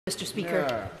Mr.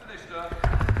 Speaker.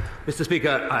 Mr.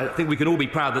 Speaker, I think we can all be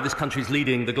proud that this country is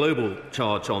leading the global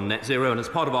charge on net zero, and as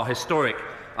part of our historic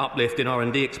uplift in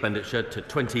R&D expenditure to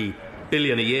 20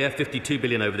 billion a year, 52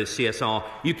 billion over this CSR,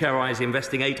 UKRI is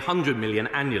investing 800 million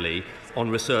annually on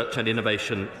research and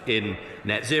innovation in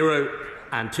net zero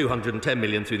and 210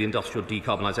 million through the Industrial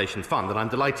Decarbonisation Fund. And I'm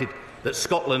delighted that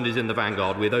Scotland is in the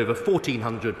vanguard with over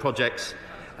 1,400 projects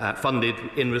funded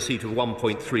in receipt of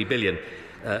 1.3 billion.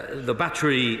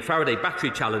 The Faraday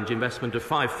Battery Challenge investment of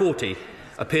 540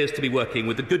 appears to be working,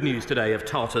 with the good news today of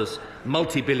Tata's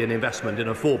multi-billion investment in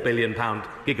a £4 billion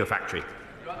gigafactory.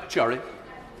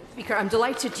 Speaker, I'm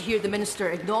delighted to hear the Minister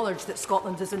acknowledge that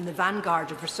Scotland is in the vanguard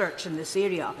of research in this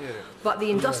area. But the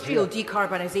Industrial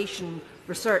Decarbonisation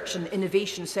Research and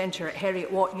Innovation Centre at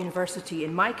Heriot-Watt University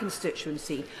in my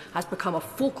constituency has become a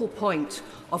focal point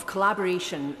of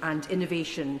collaboration and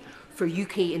innovation for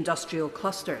UK industrial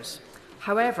clusters.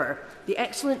 However, the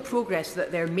excellent progress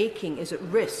that they're making is at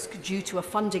risk due to a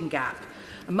funding gap.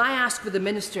 And my ask for the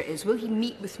Minister is, will he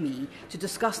meet with me to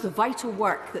discuss the vital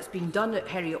work that's being done at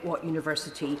Heriot-Watt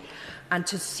University and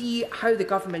to see how the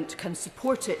Government can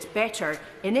support it better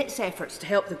in its efforts to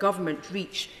help the Government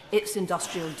reach its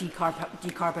industrial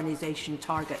decarbonisation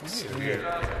targets?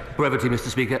 Brevity, Mr.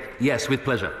 Speaker. Yes, with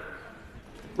pleasure.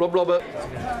 Rob Robert.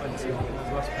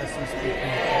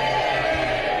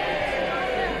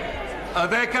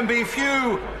 There can be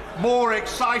few more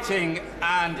exciting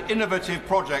and innovative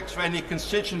projects for any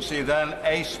constituency than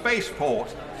a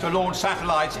spaceport to launch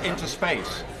satellites into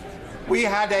space. We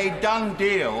had a done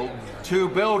deal to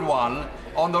build one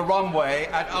on the runway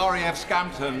at RAF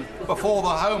Scampton before the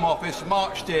Home Office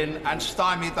marched in and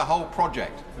stymied the whole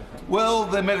project. Will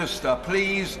the Minister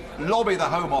please lobby the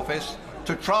Home Office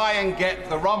to try and get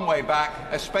the runway back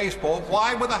a spaceport?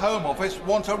 Why would the Home Office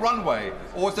want a runway?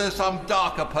 Or is there some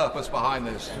darker purpose behind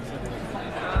this?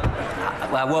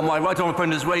 Well, my right honourable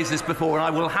friend has raised this before, and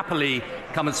I will happily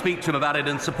come and speak to him about it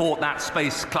and support that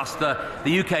space cluster.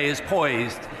 The UK is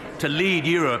poised to lead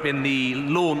Europe in the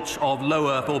launch of low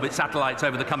Earth orbit satellites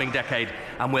over the coming decade,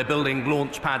 and we're building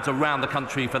launch pads around the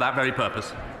country for that very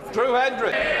purpose. Drew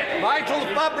Hendrick. Michael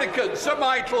Fabricant. Sir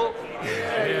Michael.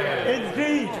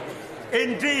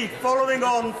 Indeed, following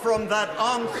on from that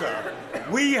answer,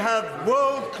 we have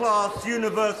world-class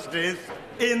universities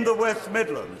in the West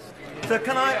Midlands. So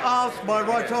can I ask my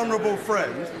right honourable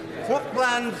friend, what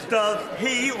plans does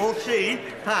he or she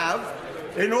have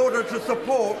in order to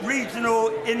support regional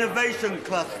innovation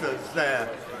clusters there?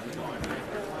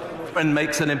 And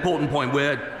makes an important point.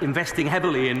 We're investing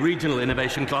heavily in regional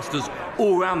innovation clusters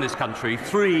all around this country,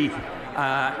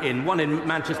 one in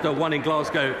Manchester, one in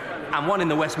Glasgow, and one in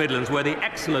the West Midlands, where the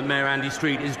excellent Mayor Andy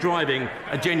Street is driving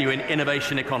a genuine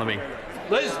innovation economy.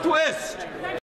 Liz Twist.